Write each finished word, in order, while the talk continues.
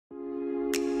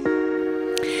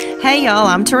Hey y'all,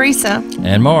 I'm Teresa.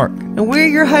 And Mark. And we're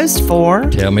your hosts for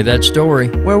Tell Me That Story,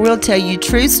 where we'll tell you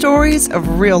true stories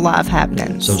of real life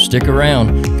happenings. so stick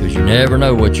around, because you never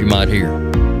know what you might hear.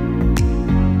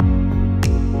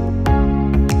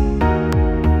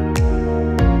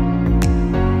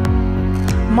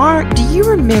 Mark, do you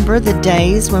remember the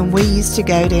days when we used to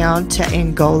go down to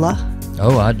Angola?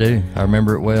 Oh, I do. I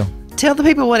remember it well. Tell the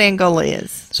people what Angola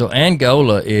is. So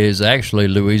Angola is actually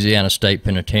Louisiana State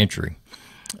Penitentiary.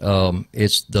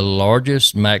 It's the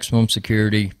largest maximum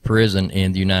security prison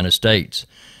in the United States.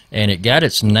 And it got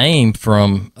its name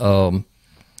from,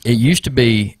 it used to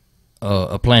be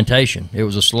a plantation. It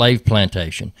was a slave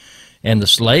plantation. And the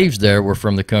slaves there were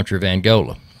from the country of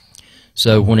Angola.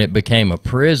 So when it became a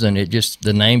prison,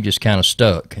 the name just kind of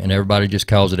stuck, and everybody just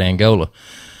calls it Angola.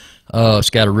 It's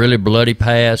got a really bloody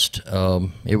past.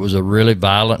 It was a really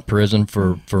violent prison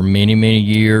for many, many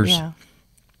years. Yeah.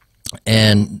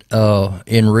 And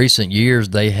in recent years,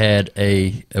 they had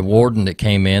a warden that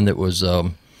came in that was,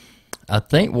 I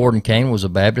think Warden Kane was a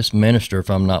Baptist minister, if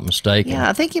I'm not mistaken. Yeah,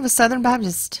 I think he was Southern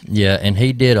Baptist. Yeah, and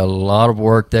he did a lot of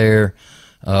work there.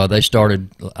 They started,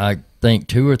 I think,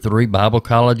 2 or 3 Bible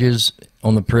colleges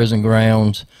on the prison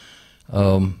grounds.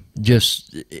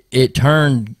 It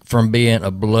turned from being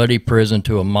a bloody prison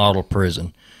to a model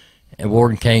prison. And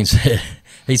Warden Kane said,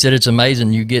 he said, it's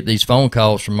amazing you get these phone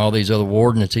calls from all these other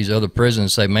wardens, these other prisons,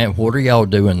 and say, man, what are y'all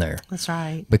doing there? That's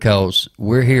right. Because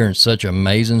we're hearing such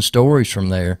amazing stories from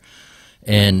there.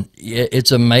 And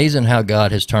it's amazing how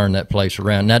God has turned that place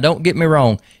around. Now, don't get me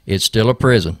wrong, it's still a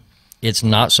prison. It's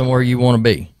not somewhere you want to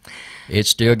be. It's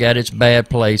still got its bad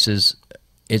places.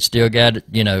 It's still got,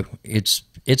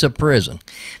 it's a prison.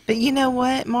 But you know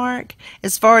what, Mark?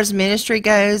 As far as ministry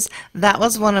goes, that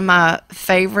was one of my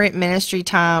favorite ministry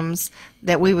times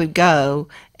that we would go.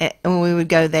 When we would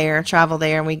go there, travel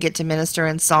there, and we'd get to minister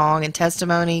in song and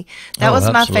testimony. That was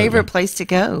absolutely. My favorite place to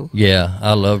go. Yeah,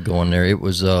 I love going there. It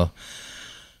was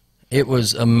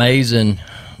amazing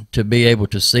to be able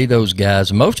to see those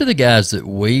guys. Most of the guys that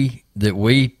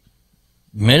we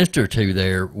minister to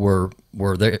there were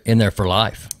there in there for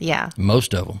life. Yeah.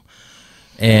 Most of them.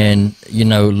 And,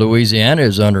 Louisiana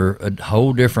is under a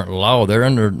whole different law. They're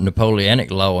under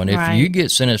Napoleonic law. And if you get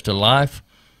sentenced to life,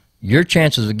 your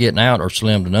chances of getting out are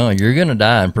slim to none. You're going to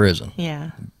die in prison.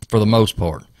 Yeah. For the most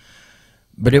part.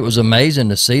 But it was amazing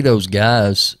to see those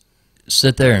guys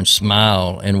sit there and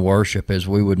smile and worship as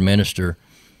we would minister,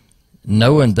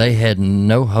 knowing they had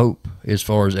no hope as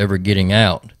far as ever getting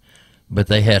out, but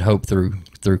they had hope through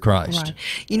Christ.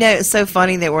 Right. It's so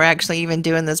funny that we're actually even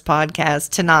doing this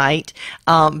podcast tonight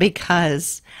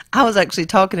because I was actually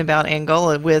talking about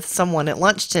Angola with someone at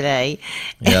lunch today.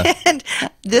 Yeah. And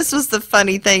this was the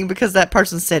funny thing because that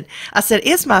person said,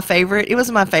 it's my favorite. It was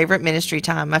my favorite ministry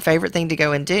time, my favorite thing to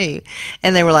go and do.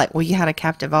 And they were like, well, you had a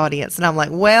captive audience. And I'm like,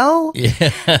 well,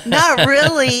 not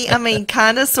really. I mean,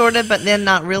 kind of, sort of, but then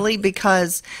not really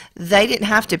because they didn't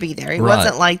have to be there. It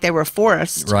wasn't like they were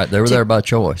forced. Right. They were there by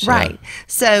choice. Right. Yeah.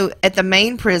 So at the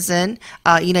main prison,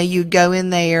 you'd go in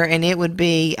there and it would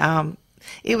be,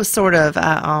 it was sort of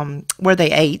where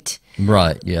they ate.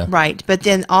 Right, yeah. Right. But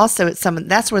then also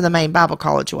that's where the main Bible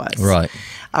college was. Right.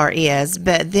 Or is.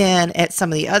 But then at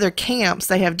some of the other camps,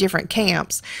 they have different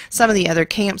camps. Some of the other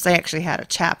camps, they actually had a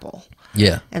chapel.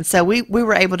 Yeah. And so we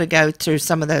were able to go to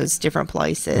some of those different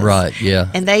places. Right, yeah.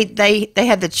 And they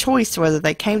had the choice whether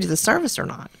they came to the service or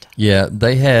not. Yeah,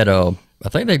 they had, I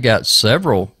think they've got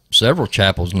several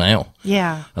chapels now.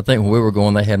 Yeah. I think when we were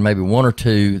going, they had maybe 1 or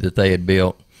 2 that they had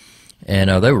built.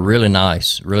 And they were really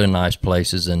nice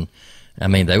places, and I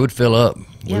mean they would fill up.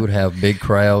 Yep. We would have big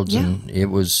crowds, and it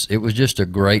was just a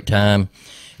great time.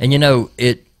 And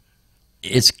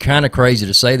it's kind of crazy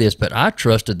to say this, but I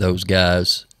trusted those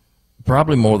guys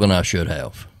probably more than I should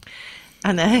have.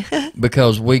 I know.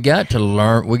 Because we got to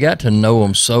know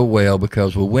them so well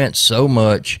because we went so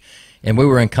much, and we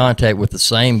were in contact with the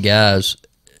same guys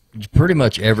pretty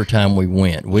much every time we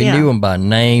went. We knew them by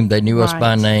name. They knew us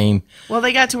by name. Well,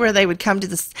 they got to where they would come to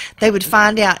this. They would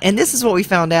find out, and this is what we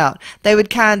found out. They would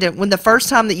kind of, when the first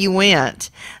time that you went,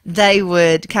 they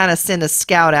would kind of send a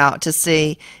scout out to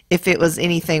see if it was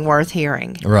anything worth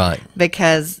hearing. Right.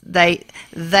 Because they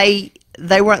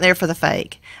weren't there for the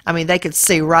fake. I mean, they could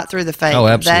see right through the fake. Oh,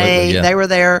 absolutely. They were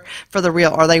there for the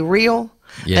real. Are they real?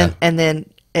 Yeah. And then,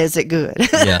 is it good?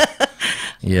 Yeah.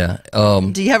 Yeah.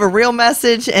 Do you have a real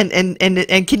message, and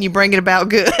can you bring it about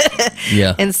good?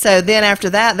 Yeah. And so then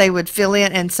after that, they would fill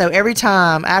in, and so every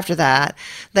time after that,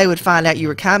 they would find out you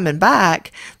were coming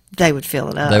back, they would fill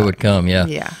it up. They would come, yeah.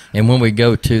 Yeah. And when we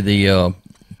go to the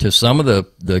to some of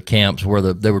the camps where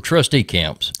they were trustee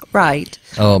camps. Right.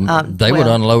 They would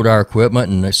unload our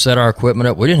equipment and set our equipment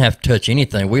up. We didn't have to touch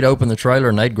anything. We'd open the trailer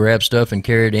and they'd grab stuff and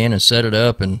carry it in and set it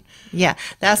up. And yeah,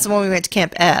 that's the one we went to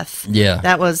Camp F. Yeah,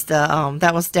 that was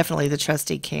definitely the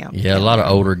trustee camp. Yeah, a lot of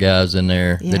older guys in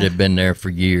there that had been there for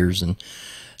years. And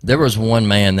there was one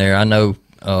man there. I know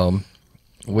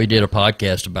we did a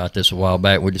podcast about this a while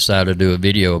back. We decided to do a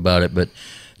video about it, but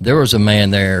there was a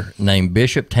man there named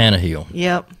Bishop Tannehill.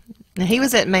 Yep. He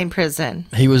was at Main Prison.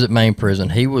 He was at Main Prison.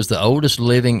 He was the oldest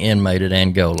living inmate at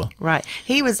Angola. Right.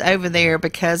 He was over there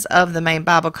because of the Main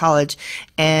Bible College,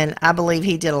 and I believe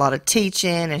he did a lot of teaching,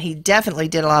 and he definitely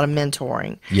did a lot of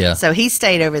mentoring. Yeah. So he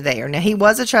stayed over there. Now, he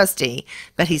was a trustee,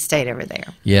 but he stayed over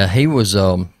there. Yeah, he was.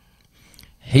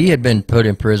 He had been put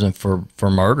in prison for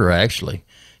murder, actually.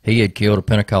 He had killed a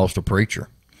Pentecostal preacher.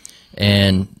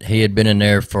 And he had been in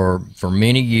there for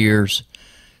many years,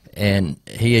 and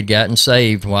he had gotten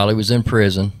saved while he was in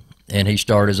prison, and he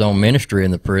started his own ministry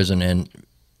in the prison, and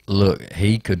look,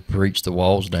 he could preach the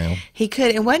walls down. He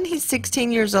could, and wasn't he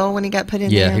 16 years old when he got put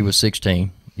in there? Yeah, he was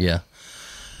 16, yeah.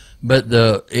 But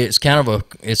it's kind of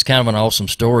an awesome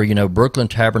story. You know, Brooklyn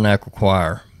Tabernacle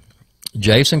Choir,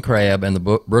 Jason Crabb and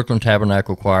the Brooklyn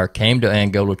Tabernacle Choir came to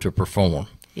Angola to perform.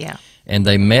 Yeah. And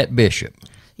they met Bishop.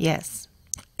 Yes.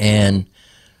 And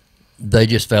they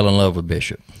just fell in love with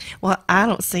Bishop. Well, I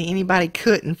don't see anybody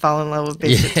couldn't fall in love with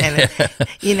Bishop. Yeah.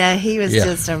 You know, he was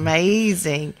just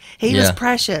amazing. He was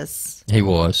precious. He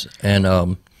was.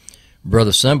 And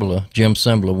Brother Cimbala, Jim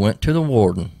Cimbala, went to the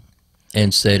warden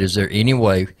and said, is there any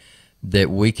way that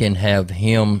we can have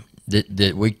him,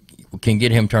 that we can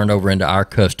get him turned over into our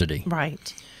custody?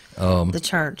 Right. The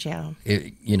church, yeah.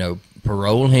 You know,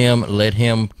 parole him, let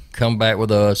him come back with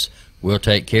us. We'll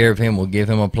take care of him. We'll give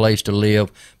him a place to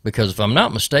live. Because if I'm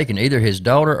not mistaken, either his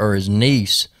daughter or his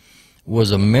niece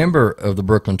was a member of the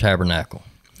Brooklyn Tabernacle.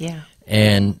 Yeah.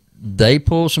 And they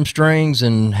pulled some strings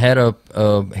and had a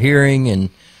hearing, and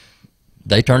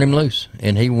they turned him loose.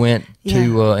 And he went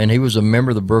to, and he was a member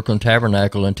of the Brooklyn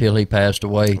Tabernacle until he passed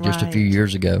away just a few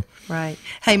years ago. Right.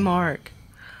 Hey, Mark,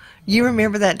 you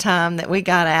remember that time that we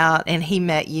got out and he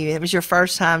met you? It was your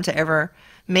first time to ever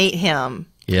meet him.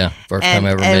 Yeah, first time I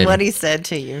ever met him. And what he said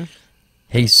to you?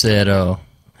 He said,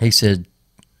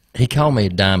 he called me a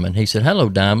diamond. He said, hello,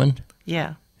 diamond.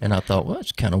 Yeah. And I thought, well,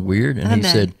 that's kind of weird. And he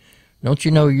said, don't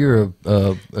you know you're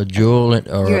a jewel?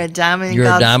 Or you're a diamond. You're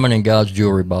a diamond in God's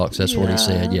jewelry box. That's what he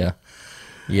said, yeah.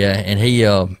 Yeah, and he,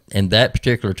 in that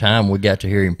particular time, we got to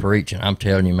hear him preach. And I'm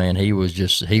telling you, man, he was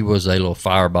a little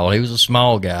fireball. He was a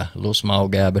little small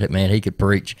guy, but man, he could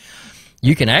preach.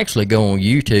 You can actually go on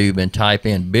YouTube and type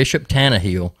in Bishop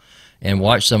Tannehill and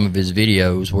watch some of his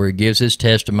videos where he gives his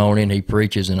testimony and he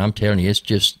preaches. And I'm telling you, it's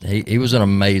just, he was an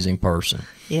amazing person.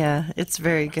 Yeah, it's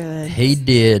very good. He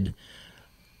did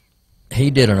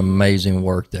an amazing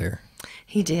work there.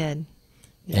 He did.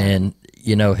 Yeah. And,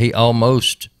 you know, they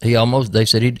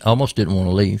said he almost didn't want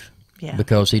to leave. Yeah.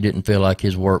 Because he didn't feel like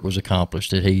his work was accomplished,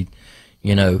 that he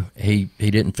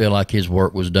didn't feel like his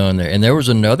work was done there. And there was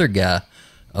another guy,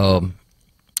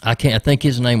 I think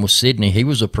his name was Sidney. He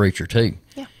was a preacher too.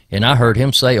 Yeah. And I heard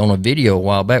him say on a video a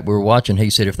while back we were watching, he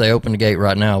said, if they opened the gate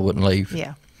right now, I wouldn't leave.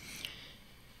 Yeah.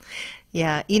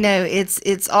 Yeah, you know,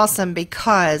 it's awesome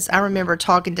because I remember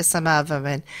talking to some of them,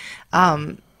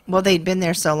 and well, they'd been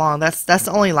there so long. That's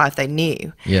the only life they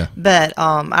knew. Yeah. But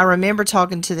I remember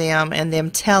talking to them and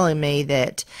them telling me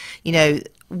that, you know,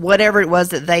 whatever it was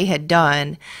that they had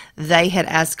done, they had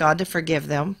asked God to forgive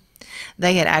them.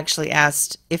 They had actually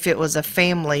asked if it was a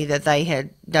family that they had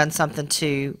done something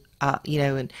to, you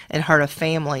know, and hurt a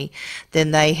family,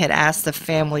 then they had asked the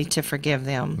family to forgive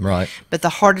them. Right. But the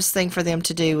hardest thing for them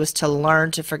to do was to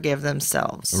learn to forgive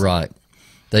themselves. Right.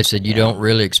 They said you don't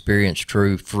really experience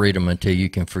true freedom until you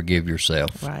can forgive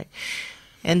yourself. Right.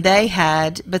 And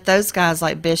but those guys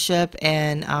like Bishop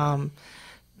and,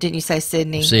 didn't you say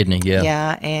Sidney? Sidney, yeah.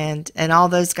 Yeah, and all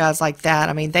those guys like that.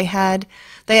 I mean, they had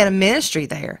a ministry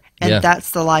there, and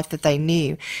that's the life that they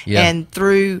knew. Yeah. And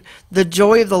through the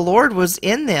joy of the Lord was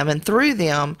in them, and through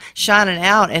them shining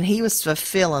out, and He was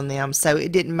fulfilling them. So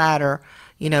it didn't matter,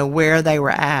 you know, where they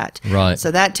were at. Right. So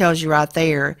that tells you right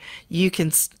there, you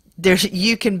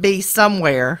can be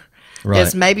somewhere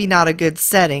that's maybe not a good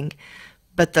setting,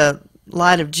 but the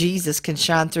light of Jesus can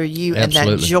shine through you.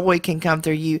 Absolutely. And that joy can come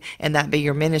through you, and that be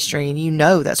your ministry, and you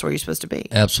know that's where you're supposed to be.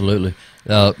 Absolutely.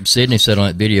 Sidney said on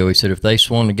that video, he said, if they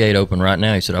swung the gate open right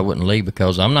now, he said, I wouldn't leave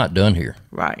because I'm not done here.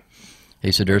 Right.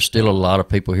 He said, there's still a lot of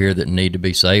people here that need to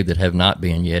be saved that have not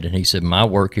been yet, and he said, my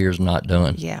work here is not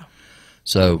done. Yeah.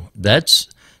 So that's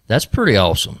pretty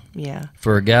awesome. Yeah.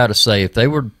 For a guy to say, if they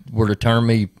were to turn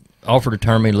me offered to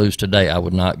turn me loose today, I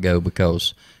would not go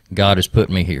because God has put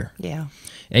me here. Yeah.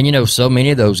 And, you know, so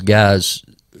many of those guys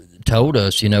told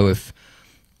us, you know, if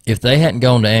they hadn't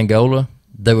gone to Angola,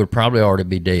 they would probably already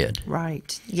be dead.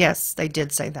 Right. Yes, they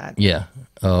did say that. Yeah.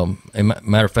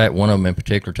 Matter of fact, one of them in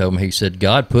particular told me, he said,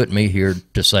 God put me here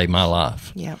to save my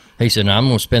life. Yeah. He said, now I'm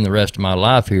going to spend the rest of my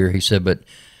life here. He said, but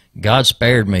God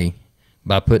spared me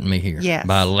by putting me here, yes,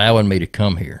 by allowing me to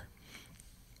come here.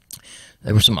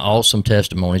 There were some awesome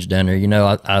testimonies down there. You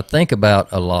know, I think about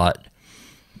a lot.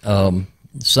 Some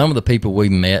of the people we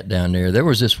met down there, there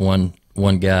was this one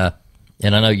guy,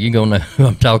 and I know you're going to know who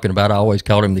I'm talking about. I always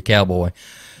called him the cowboy.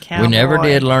 We never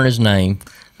did learn his name.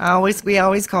 We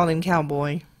always called him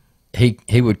Cowboy.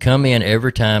 He would come in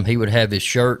every time. He would have his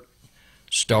shirt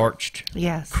starched,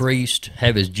 yes, creased,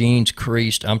 have his jeans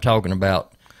creased. I'm talking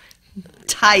about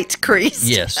tight creased.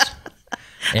 Yes.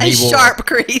 And a sharp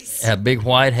crease. Had a big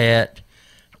white hat.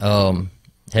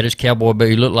 Had his cowboy boot.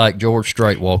 He looked like George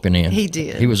Strait walking in. He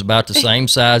did. He was about the same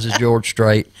size as George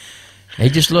Strait. He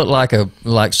just looked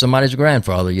like somebody's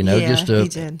grandfather, you know. Yeah, he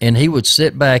did. And he would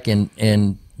sit back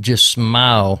and just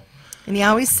smile. And he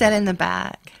always sat in the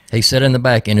back. He sat in the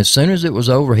back, and as soon as it was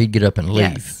over, he'd get up and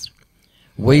leave. Yes.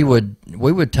 We would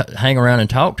hang around and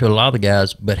talk to a lot of the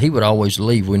guys, but he would always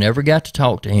leave. We never got to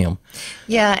talk to him.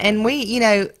 Yeah, and we, you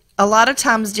know, a lot of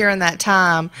times during that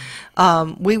time,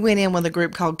 we went in with a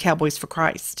group called Cowboys for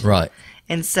Christ. Right.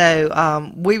 And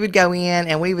so we would go in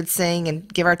and we would sing and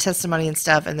give our testimony and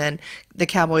stuff, and then the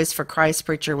Cowboys for Christ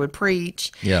preacher would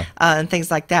preach, yeah, and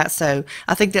things like that. So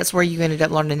I think that's where you ended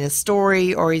up learning his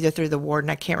story, or either through the warden.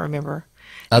 I can't remember.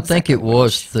 I think it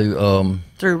was through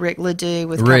Rick Ledoux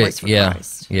with Cowboys for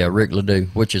Christ. Yeah, Rick Ledoux,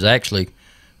 which is actually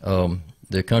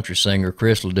the country singer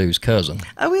Chris Ledoux's cousin.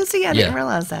 Oh, is he? I didn't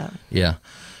realize that. Yeah,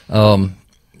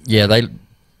 yeah. They,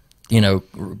 you know,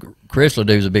 Chris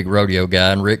Ledoux's a big rodeo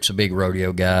guy, and Rick's a big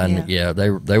rodeo guy, and yeah, they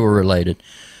were related.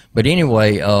 But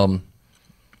anyway,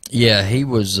 yeah, he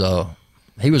was a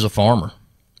farmer.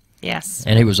 Yes.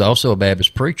 And he was also a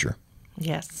Baptist preacher.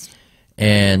 Yes.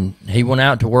 And he went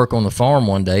out to work on the farm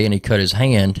one day, and he cut his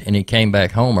hand, and he came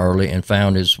back home early and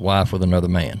found his wife with another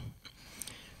man.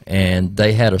 And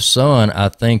they had a son, I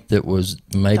think, that was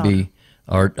maybe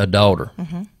a daughter.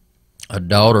 Mm-hmm. A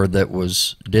daughter that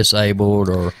was disabled,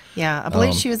 or yeah, I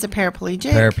believe she was a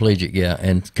paraplegic. Paraplegic, yeah.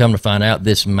 And come to find out,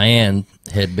 this man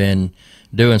had been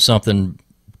doing something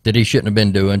that he shouldn't have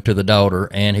been doing to the daughter,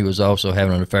 and he was also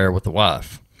having an affair with the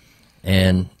wife.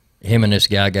 And him and this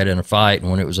guy got in a fight, and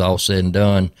when it was all said and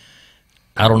done,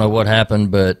 I don't know what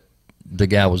happened, but the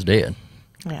guy was dead.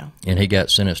 Yeah. And he got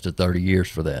sentenced to 30 years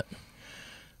for that,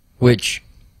 which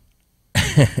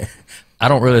I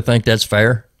don't really think that's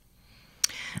fair.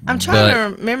 I'm trying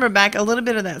to remember back a little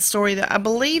bit of that story. That I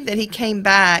believe that he came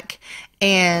back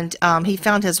and he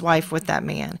found his wife with that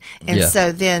man, and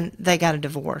so then they got a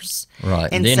divorce. Right,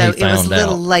 and so it was a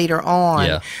little later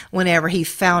on whenever he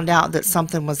found out that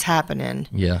something was happening.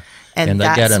 Yeah, and they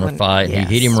got in a fight. Yes.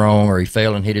 He hit him wrong, or he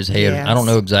fell and hit his head. Yes. I don't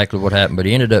know exactly what happened, but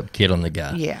he ended up killing the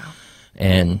guy. Yeah,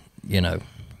 and you know,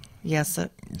 yes,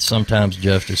 sometimes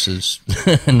justice is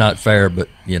not fair, but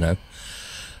you know.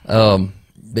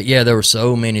 But yeah, there were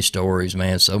so many stories,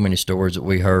 man. So many stories that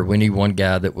we heard. We knew one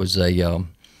guy that was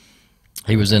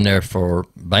he was in there for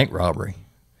bank robbery,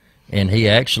 and he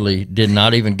actually did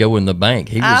not even go in the bank.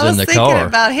 He was in the car. I was thinking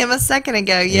about him a second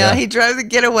ago. Yeah, he drove the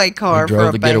getaway car. He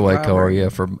drove the getaway car. Yeah,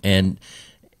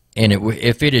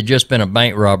 if it had just been a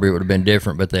bank robbery, it would have been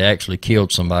different. But they actually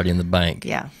killed somebody in the bank.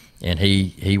 Yeah, and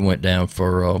he went down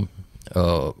for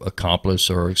accomplice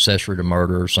or accessory to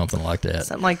murder or something like that.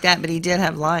 Something like that. But he did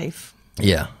have life.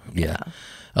 Yeah.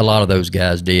 A lot of those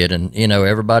guys did, and you know,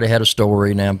 everybody had a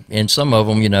story now, and some of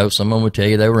them, you know, some of them would tell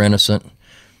you they were innocent,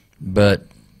 but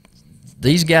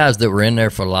these guys that were in there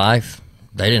for life,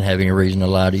 they didn't have any reason to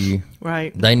lie to you.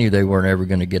 Right. They knew they weren't ever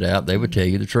going to get out. They would tell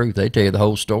you the truth. They'd tell you the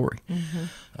whole story.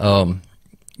 Mm-hmm.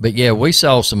 But yeah, we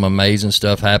saw some amazing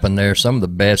stuff happen there. Some of the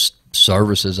best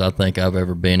services I think I've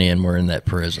ever been in were in that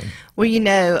prison. Well, you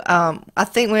know, I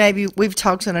think we've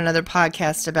talked on another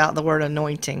podcast about the word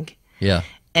anointing. Yeah.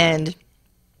 And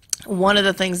one of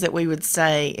the things that we would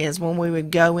say is when we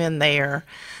would go in there,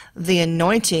 the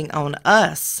anointing on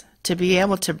us to be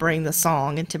able to bring the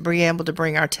song and to be able to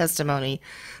bring our testimony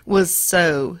was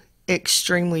so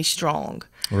extremely strong.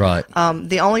 Right.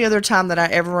 The only other time that I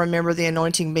ever remember the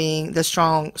anointing being the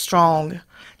strong,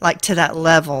 like to that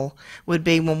level, would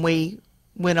be when we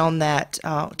went on that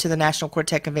to the National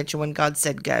Quartet Convention when God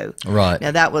said go. Right.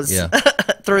 Now that was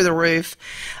through the roof.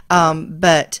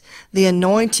 But the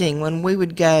anointing, when we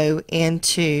would go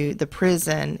into the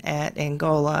prison at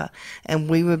Angola and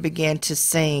we would begin to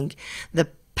sing, the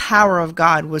power of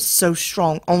God was so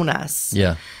strong on us.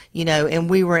 Yeah. You know, and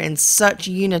we were in such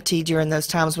unity during those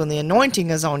times when the anointing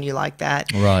is on you like that.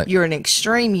 Right. You're in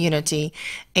extreme unity.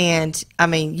 And, I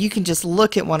mean, you can just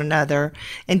look at one another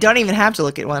and don't even have to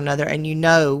look at one another, and you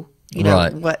know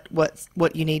right.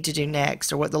 what you need to do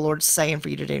next, or what the Lord's saying for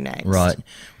you to do next. Right.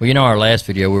 Well, you know, our last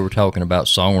video, we were talking about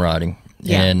songwriting.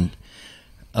 Yeah. And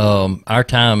our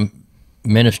time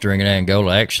ministering in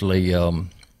Angola actually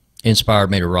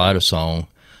inspired me to write a song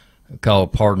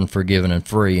called "Pardon, Forgiven, and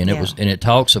Free," and it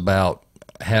talks about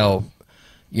how,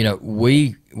 you know,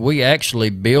 we actually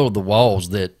build the walls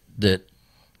that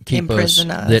keep us,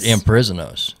 that imprison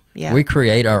us. Yeah. We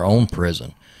create our own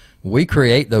prison. We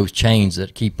create those chains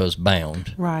that keep us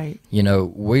bound. Right. You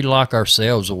know, we lock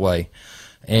ourselves away,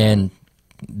 and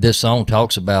this song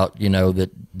talks about, you know,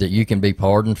 that you can be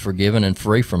pardoned, forgiven, and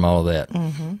free from all of that.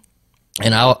 Mm-hmm.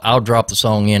 And I'll drop the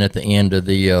song in at the end of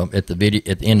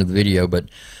the video, but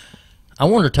I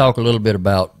want to talk a little bit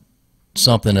about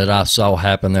something that I saw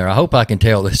happen there. I hope I can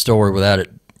tell this story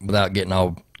without getting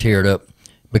all teared up,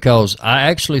 because I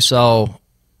actually saw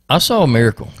a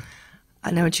miracle.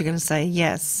 I know what you're going to say.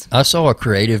 Yes. I saw a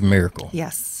creative miracle.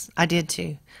 Yes, I did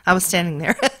too. I was standing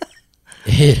there.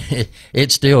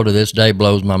 It still to this day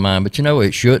blows my mind, but you know,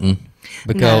 it shouldn't,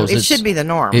 because it should be the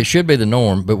norm. It should be the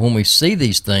norm, but when we see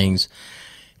these things,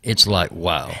 it's like,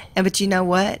 wow. But you know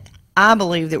what? I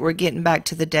believe that we're getting back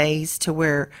to the days to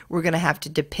where we're going to have to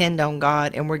depend on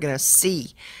God, and we're going to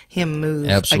see Him move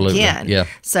again. Yeah.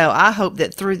 So I hope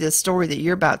that through this story that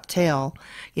you're about to tell,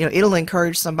 you know, it'll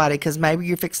encourage somebody, because maybe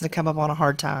you're fixing to come up on a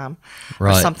hard time,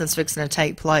 right, or something's fixing to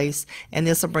take place, and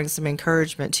this will bring some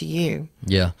encouragement to you.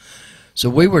 Yeah. So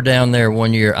we were down there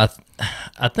one year.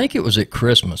 I think it was at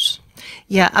Christmas.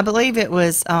 Yeah, I believe it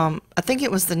was. I think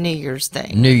it was the New Year's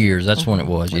thing. New Year's, that's when it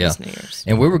was. It yeah, was New Year's.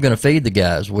 And we were going to feed the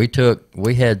guys.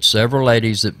 We had several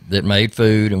ladies that made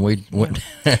food, and we went.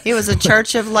 It was a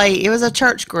church It was a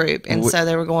church group, and so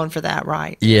they were going for that,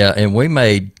 right? Yeah, and we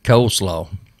made coleslaw.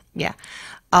 Yeah,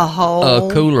 a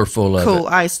whole cooler full of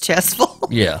it. Ice chest full.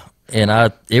 Yeah,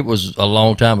 and it was a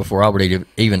long time before I would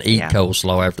even eat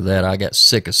coleslaw. After that, I got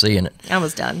sick of seeing it. I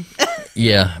was done.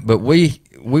 Yeah, but we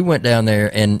went down there,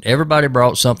 and everybody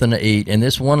brought something to eat, and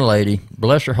this one lady,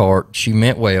 bless her heart, she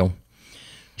meant well.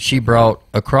 She brought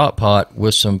a crock pot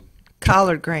with some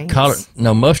collard greens.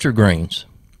 Mustard greens.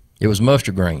 It was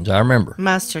mustard greens, I remember.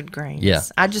 Mustard greens. Yeah.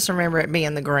 I just remember it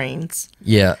being the greens.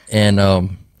 Yeah,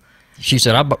 and she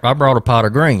said, I brought a pot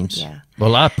of greens. Yeah.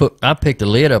 Well, I picked the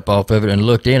lid up off of it and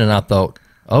looked in, and I thought,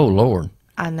 oh, Lord.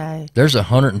 I know. There's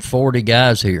 140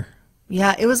 guys here.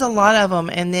 Yeah, it was a lot of them.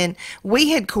 And then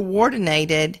we had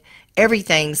coordinated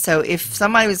everything. So if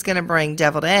somebody was going to bring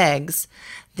deviled eggs,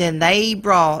 then they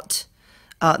brought,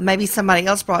 maybe somebody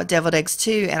else brought deviled eggs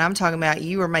too. And I'm talking about,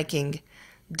 you were making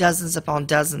dozens upon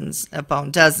dozens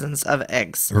of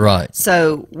eggs. Right.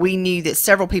 So we knew that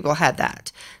several people had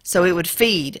that. So it would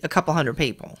feed a couple hundred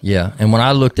people. Yeah. And when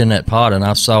I looked in that pot and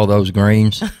I saw those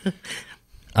greens,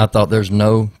 I thought there's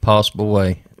no possible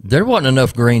way. There wasn't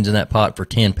enough greens in that pot for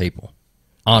 10 people.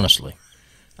 Honestly,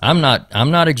 I'm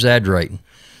not exaggerating.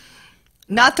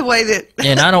 Not the way that,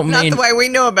 and I don't not mean the way we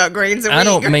know about greens. I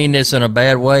don't mean this in a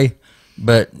bad way,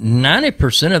 but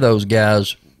 90% of those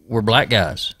guys were black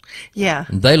guys. Yeah,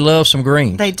 they love some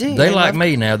greens. They do. They like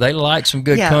me now. They like some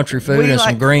good country food and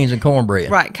some greens and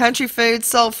cornbread. Right, country food,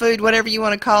 soul food, whatever you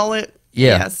want to call it.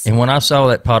 Yeah. Yes. And when I saw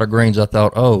that pot of greens, I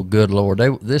thought, oh, good Lord,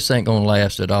 this ain't gonna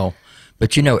last at all.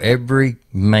 But you know, every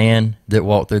man that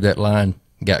walked through that line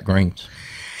got greens.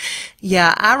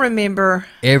 Yeah, I remember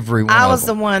everyone. I was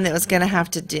the one that was going to have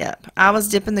to dip. I was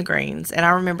dipping the greens, and I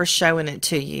remember showing it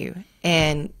to you.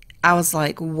 And I was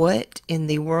like, what in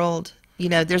the world? You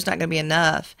know, there's not going to be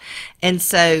enough. And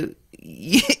so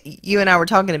you and I were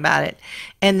talking about it.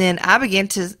 And then I began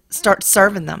to start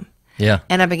serving them. Yeah.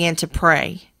 And I began to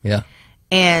pray. Yeah.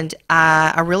 And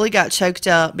I really got choked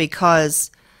up, because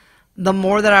the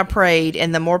more that I prayed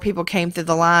and the more people came through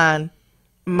the line,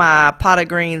 my pot of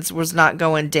greens was not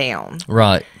going down.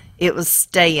 Right. It was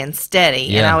staying steady.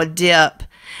 Yeah. And I would dip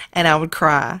and I would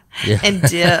cry and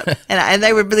dip. and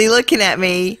they would be looking at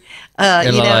me.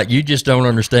 You know, like, you just don't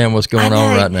understand what's going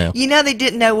on right now. You know, they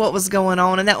didn't know what was going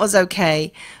on, and that was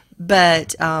okay.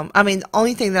 But, I mean, the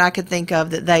only thing that I could think of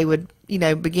that they would, you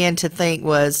know, begin to think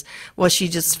was, well, she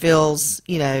just feels,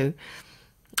 you know,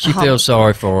 she feels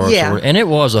sorry for us. Yeah. And it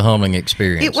was a humbling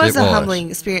experience. It was a humbling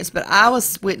experience, but I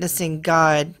was witnessing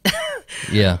God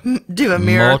do a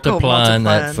miracle. Multiplying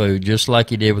that food, just like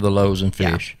he did with the loaves and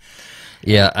fish.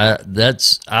 Yeah,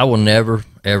 I will never,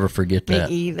 ever forget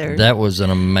that. Me either. That was an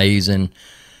amazing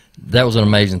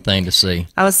thing to see.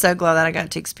 I was so glad that I got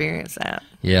to experience that.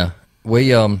 Yeah. We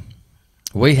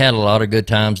had a lot of good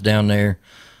times down there.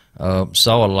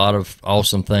 Saw a lot of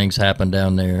awesome things happen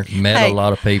down there. Met a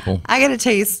lot of people. I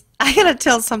gotta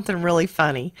tell something really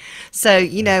funny. So,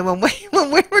 you know, when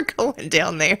we were going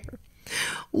down there,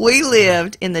 we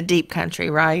lived in the deep country,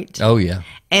 right? Oh yeah.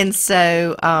 And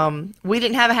so we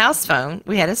didn't have a house phone.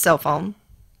 We had a cell phone.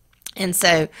 And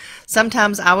so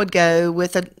sometimes I would go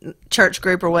with a church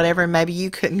group or whatever, and maybe you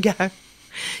couldn't go.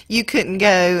 You couldn't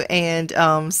go, and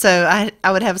so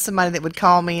I would have somebody that would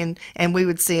call me, and we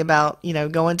would see about, you know,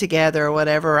 going together or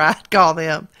whatever. I'd call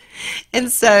them. And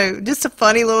so just a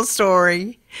funny little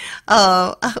story.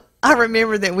 I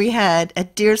remember that we had a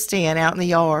deer stand out in the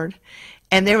yard,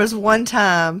 and there was one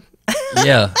time.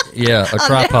 Yeah, a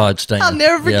tripod stand. I'll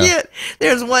never forget. Yeah.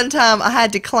 There was one time I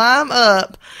had to climb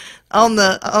up on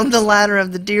the ladder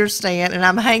of the deer stand, and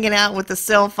I'm hanging out with the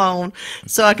cell phone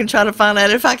so I can try to find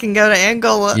out if I can go to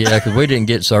Angola. Yeah, because we didn't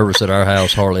get service at our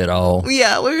house hardly at all.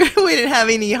 Yeah, we didn't have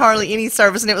hardly any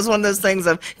service, and it was one of those things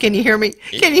of, can you hear me?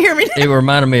 Can you hear me? It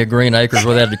reminded me of Green Acres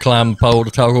where they had to climb the pole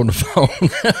to talk on the phone.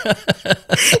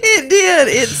 It did.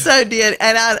 It so did.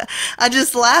 And I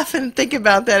just laugh and think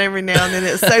about that every now and then.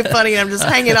 It's so funny, and I'm just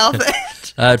hanging off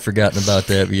that. I had forgotten about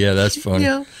that, but yeah, that's funny.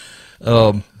 Yeah.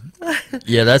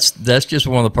 Yeah, that's just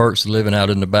one of the perks of living out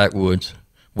in the backwoods.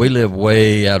 We live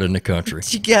way out in the country.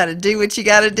 You got to do what you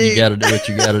got to do. You got to do what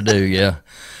you got to do, yeah.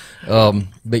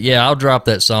 But yeah, I'll drop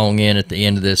that song in at the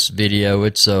end of this video.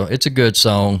 It's a good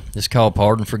song. It's called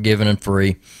Pardon, Forgiven, and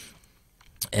Free.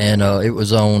 And it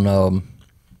was on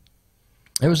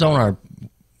our,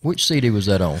 which CD was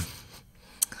that on?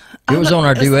 It was on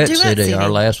our duet CD, our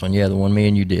last one. Yeah, the one me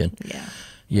and you did. Yeah.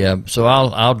 Yeah, so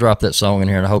I'll drop that song in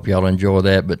here, and I hope y'all enjoy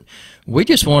that. But we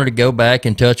just wanted to go back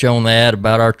and touch on that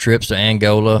about our trips to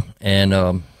Angola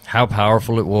and how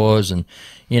powerful it was. And,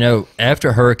 you know,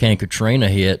 after Hurricane Katrina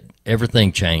hit,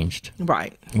 everything changed.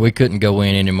 Right. We couldn't go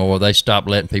in anymore. They stopped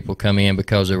letting people come in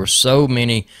because there were so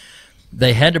many.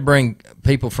 They had to bring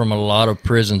people from a lot of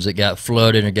prisons that got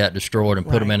flooded and got destroyed and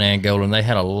put them in Angola, and they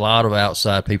had a lot of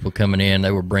outside people coming in.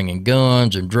 They were bringing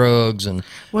guns and drugs and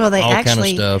all kind of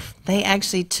stuff. They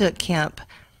actually took Camp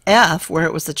F, where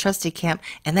it was the trustee camp,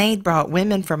 and they brought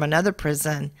women from another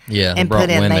prison and put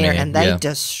in there, and they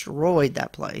destroyed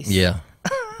that place. Yeah,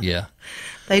 yeah.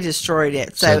 They destroyed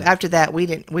it. So after that,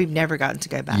 we've never gotten to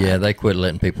go back. Yeah, they quit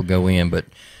letting people go in, but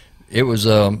it was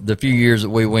the few years that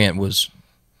we went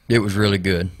it was really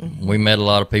good. Mm-hmm. We met a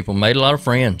lot of people, made a lot of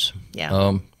friends.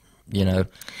 Yeah. You know,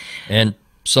 and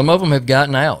some of them have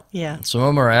gotten out. Yeah. Some of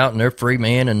them are out and they're free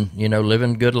men and, you know,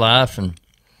 living a good life. And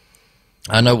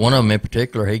I know one of them in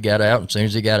particular, he got out, and as soon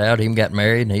as he got out, he got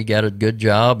married and he got a good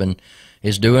job and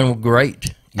is doing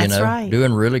great. That's right.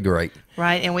 Doing really great.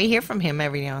 Right. And we hear from him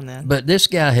every now and then. But this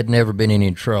guy had never been in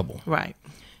any trouble. Right.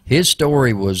 His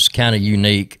story was kind of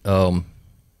unique. I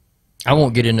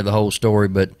won't get into the whole story,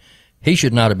 but he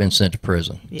should not have been sent to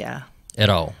prison. Yeah. At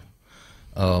all.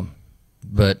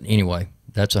 But anyway,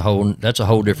 that's a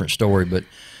whole different story. But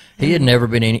he had never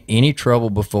been in any trouble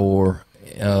before.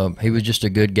 He was just a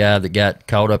good guy that got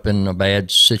caught up in a bad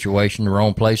situation, the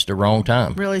wrong place, the wrong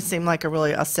time. Really seemed like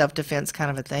a self-defense kind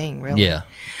of a thing, really. Yeah,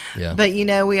 yeah. But, you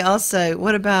know,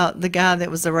 what about the guy that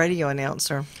was the radio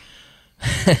announcer?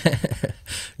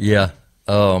 Yeah.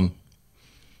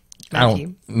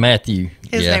 Matthew.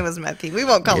 His name was Matthew. We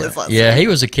won't call his last name. Yeah, he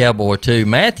was a cowboy too.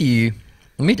 Matthew.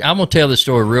 I'm gonna tell this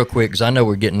story real quick because I know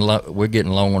we're getting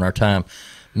long on our time.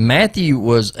 Matthew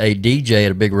was a DJ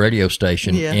at a big radio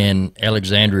station in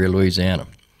Alexandria, Louisiana,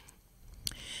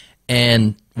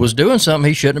 and was doing something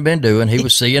he shouldn't have been doing. He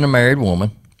was seeing a married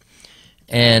woman,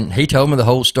 and he told me the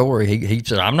whole story. He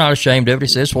said, "I'm not ashamed of it." He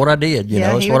said, "It's what I did. You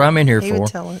know, it's what I'm in here for." He would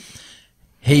tell it.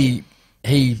 He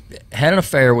had an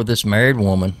affair with this married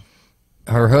woman.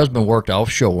 Her husband worked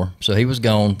offshore, so he was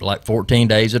gone like 14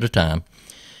 days at a time.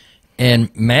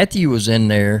 And Matthew was in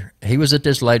there. He was at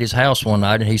this lady's house one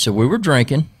night, and he said, we were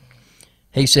drinking.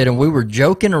 He said, and we were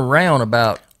joking around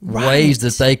about ways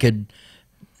that they could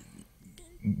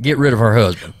get rid of her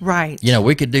husband. Right. You know,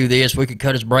 we could do this. We could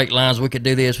cut his brake lines. We could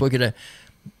do this. We could.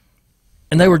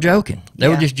 And they were joking. They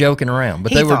were just joking around.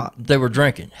 But they were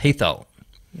drinking, he thought.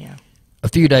 Yeah. A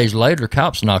few days later,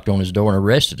 cops knocked on his door and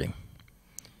arrested him.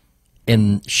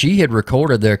 And she had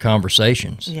recorded their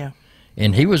conversations. Yeah.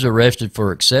 And he was arrested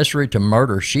for accessory to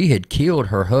murder. She had killed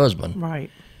her husband. Right.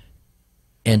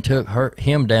 And took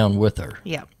him down with her.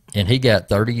 Yeah. And he got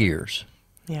 30 years.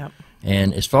 Yeah.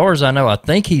 And as far as I know, I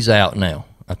think he's out now.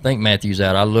 I think Matthew's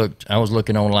out. I was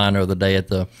looking online the other day at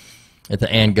the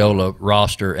Angola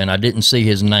roster, and I didn't see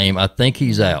his name. I think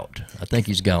he's out. I think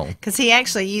he's gone. Because he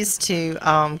actually used to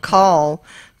call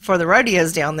for the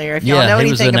rodeos down there. If y'all know anything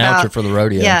he was the announcer about for the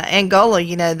rodeo. Yeah, Angola,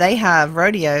 they have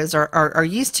rodeos or are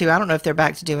used to. I don't know if they're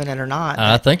back to doing it or not.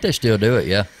 I think they still do it.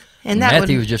 Yeah. And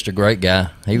Matthew was just a great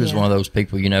guy. He was one of those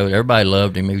people, everybody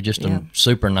loved him. He was just a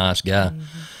super nice guy,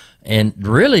 and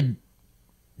really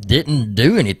didn't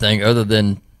do anything other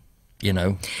than,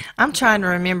 I'm trying to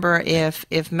remember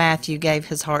if Matthew gave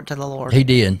his heart to the Lord. He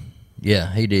did.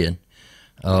 Yeah, he did.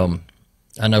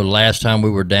 I know last time we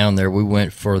were down there, we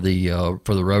went for the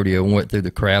rodeo and went through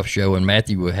the craft show, and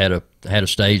Matthew had a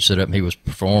stage set up and he was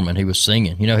performing. He was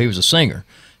singing. He was a singer.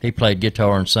 He played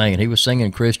guitar and sang. He was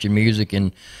singing Christian music,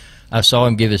 and I saw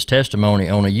him give his testimony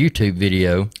on a YouTube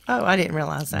video. Oh, I didn't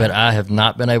realize that. But I have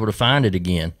not been able to find it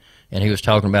again. And he was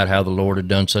talking about how the Lord had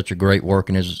done such a great work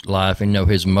in his life. And,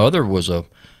 his mother was a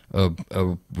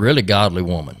really godly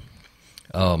woman.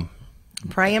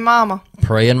 Praying mama.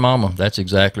 Praying mama. That's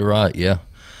exactly right, yeah.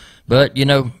 But, he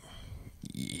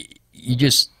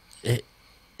did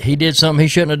something he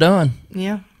shouldn't have done.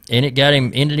 Yeah. And it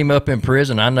ended him up in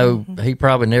prison. I know he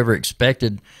probably never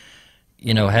expected,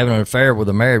 having an affair with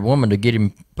a married woman to get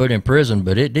him put in prison,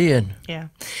 but it did. Yeah.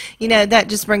 That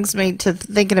just brings me to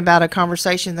thinking about a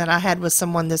conversation that I had with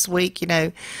someone this week.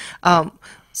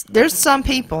 There's some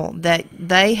people that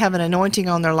they have an anointing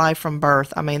on their life from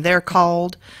birth. I mean, they're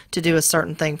called to do a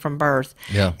certain thing from birth.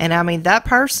 Yeah. And I mean, that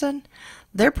person,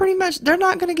 they're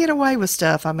not going to get away with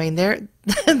stuff. I mean, they're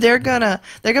gonna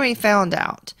be found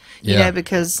out.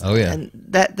 Because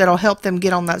that'll help them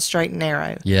get on that straight and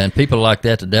narrow. Yeah, and people like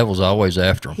that, the devil's always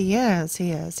after them. He is.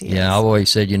 Yeah, I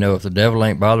always said, if the devil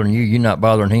ain't bothering you, you're not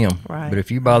bothering him. Right. But if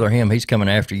you bother him, he's coming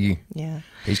after you. Yeah.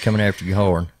 He's coming after you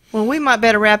hard. Well, we might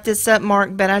better wrap this up,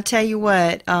 Mark, but I tell you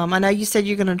what, I know you said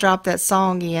you're going to drop that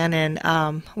song in,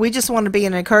 and we just want to be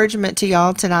an encouragement to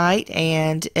y'all tonight,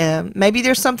 and maybe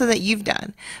there's something that you've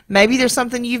done. Maybe there's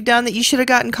something you've done that you should have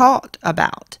gotten caught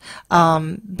about.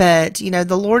 But,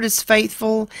 the Lord is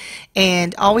faithful,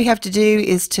 and all we have to do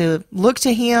is to look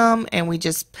to Him, and we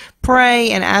just pray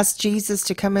and ask Jesus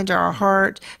to come into our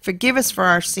heart, forgive us for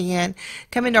our sin,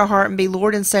 come into our heart and be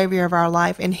Lord and Savior of our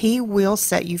life, and He will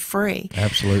set you free.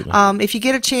 Absolutely. If you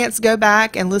get a chance, go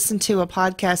back and listen to a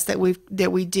podcast that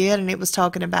we did, and it was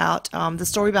talking about the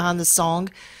story behind the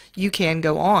song, You Can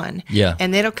Go On. Yeah.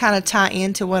 And it'll kind of tie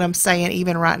into what I'm saying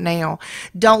even right now.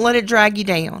 Don't let it drag you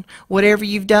down. Whatever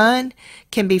you've done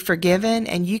can be forgiven,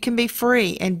 and you can be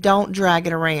free, and don't drag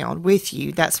it around with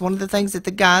you. That's one of the things that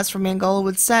the guys from Angola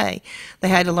would say. They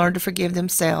had to learn to forgive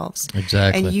themselves.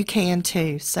 Exactly. And you can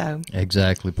too. So.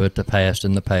 Exactly. Put the past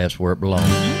in the past where it belongs.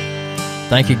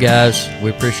 Thank you, guys. We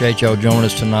appreciate y'all joining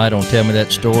us tonight on Tell Me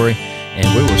That Story, and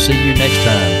we will see you next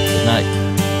time. Good night.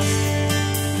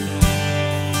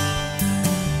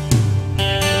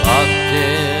 Locked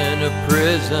in a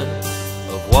prison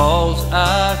of walls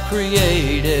I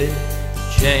created,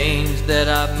 chains that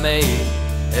I made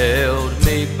held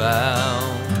me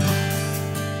bound.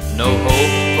 No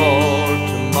hope for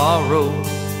tomorrow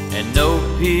and no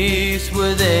peace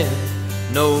within.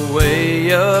 No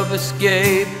way of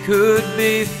escape could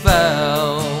be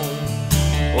found.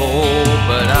 Oh,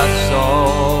 but I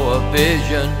saw a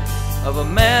vision of a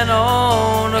man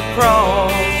on a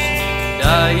cross,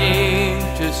 dying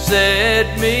to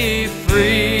set me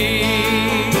free.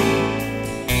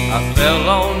 I fell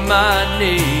on my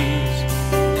knees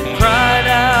and cried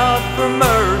out for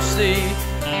mercy.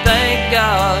 Thank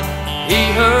God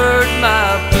He heard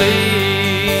my plea.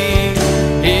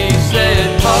 He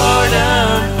said,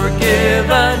 pardon,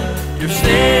 forgiven, your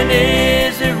sin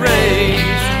is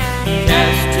erased,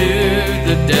 cast to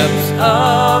the depths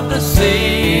of the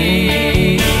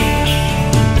sea.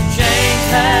 The chains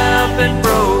have been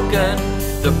broken,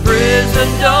 the prison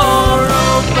door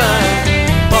open,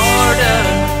 pardon,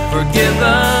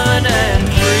 forgiven and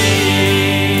free.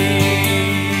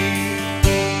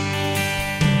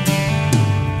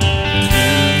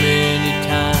 Too many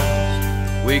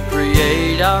times we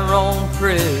create our own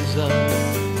prison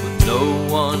with no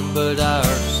one but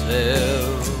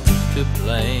ourselves to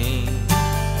blame.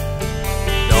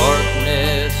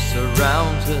 Darkness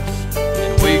surrounds us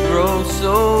and we grow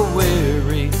so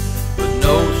weary with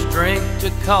no strength to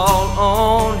call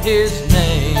on His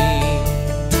name.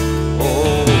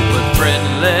 Oh, but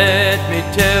friend, let me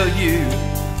tell you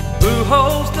who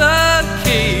holds the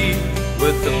key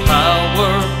with the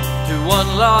power to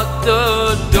unlock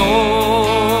the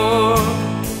door.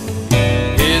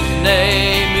 His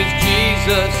name is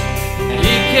Jesus.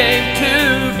 He came to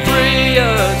free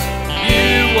us.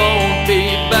 You won't be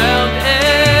bound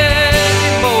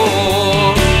anymore.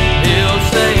 He'll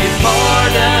say,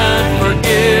 pardon,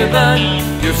 forgiven,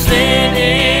 your sin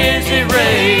is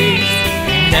erased,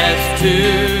 cast to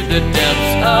the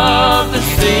depths of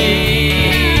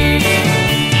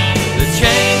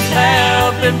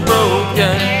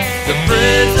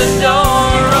the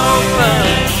door open,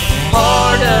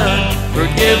 pardoned,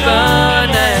 forgiven,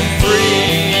 and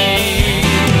free.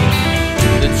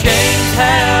 The chains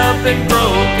have been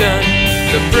broken,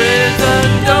 the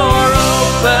prison door